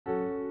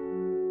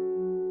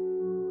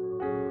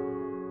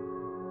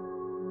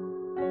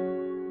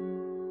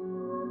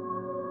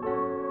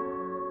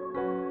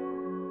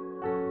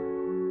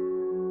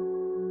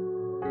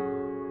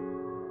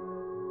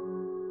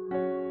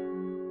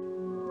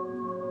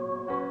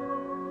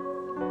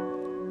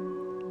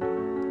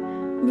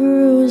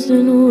bruised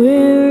and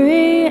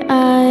weary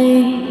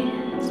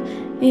eyes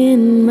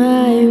in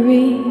my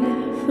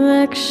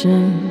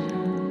reflection.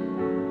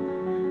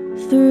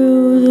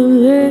 Through the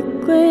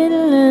liquid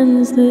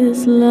lens,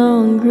 this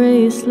long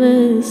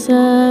graceless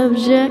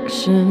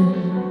abjection.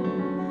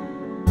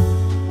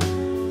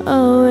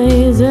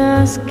 Always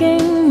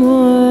asking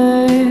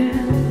more,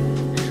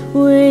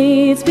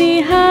 waits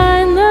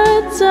behind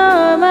the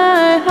door.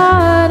 My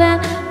heart and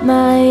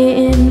my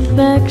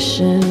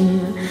infection,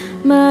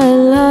 my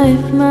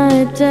life,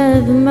 my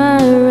death, my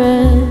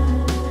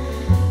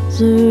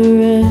resurrection.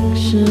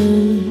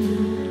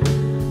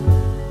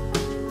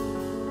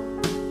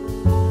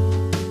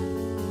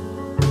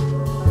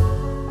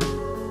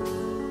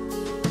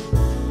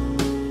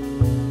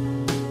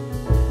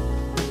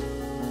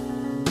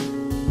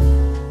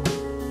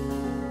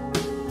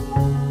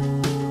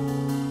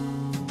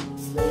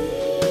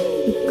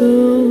 The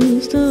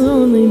ghost, a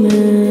lonely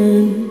man,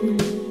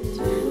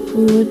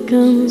 what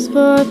comes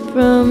forth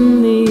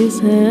from these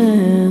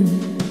hands?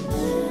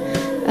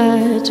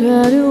 I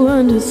try to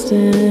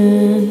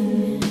understand,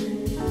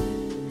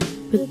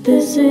 but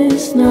this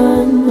is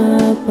not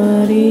my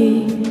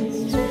body.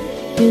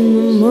 In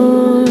the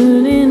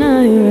morning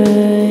I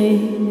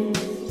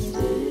rise,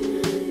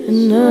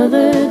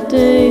 another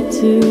day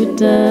to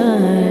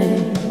die.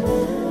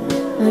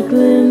 I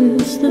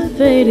glimpse the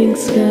fading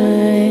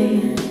sky,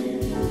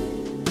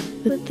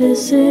 but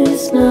this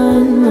is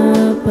not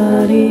my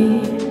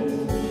body.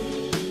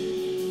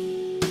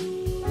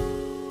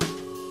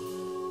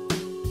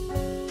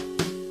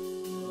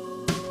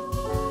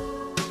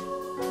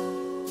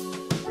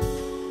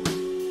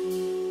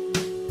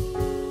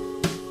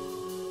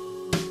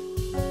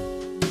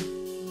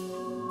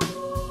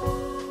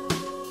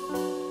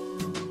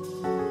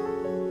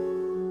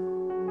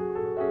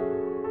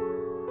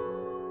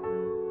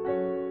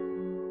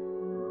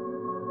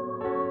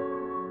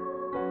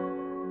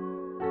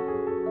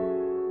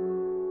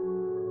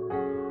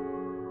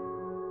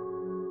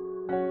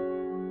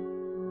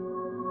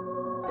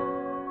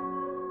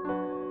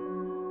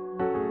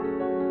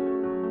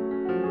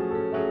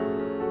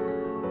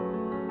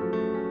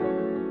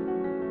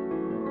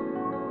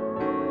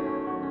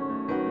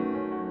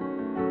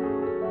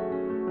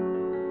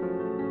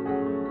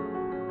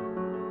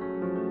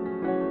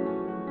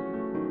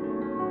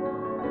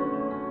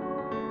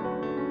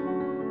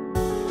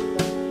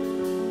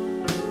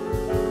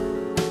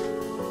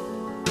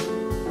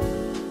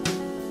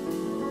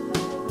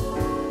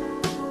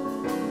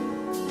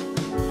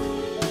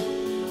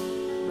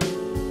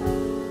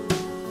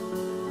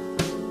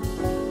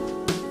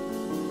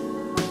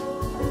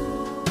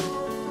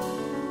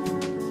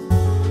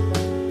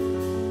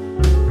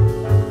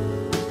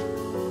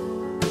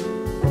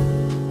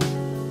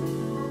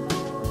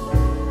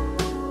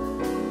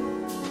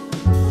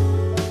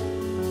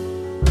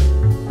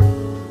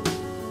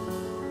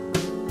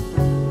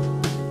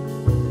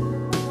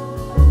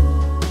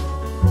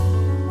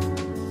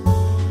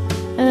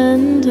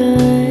 And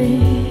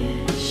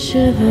I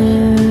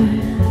shiver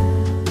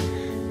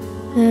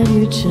at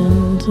your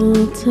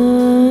gentle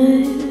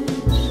touch.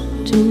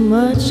 Too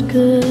much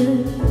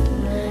could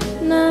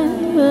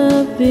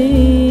never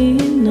be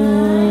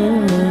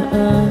enough.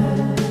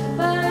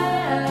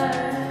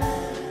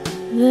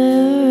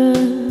 There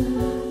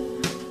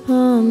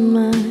upon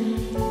my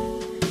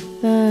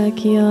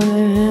backyard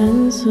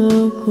hands so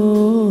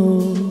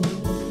cold,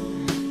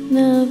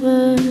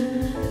 never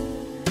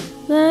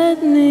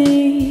let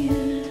me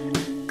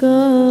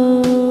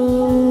go.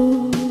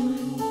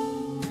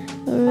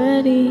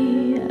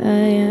 Already I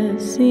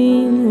have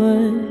seen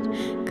what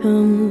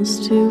comes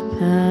to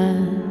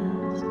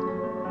pass.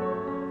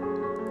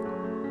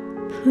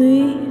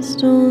 Please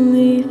don't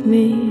leave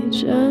me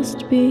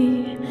just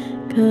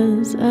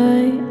because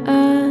I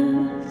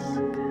asked.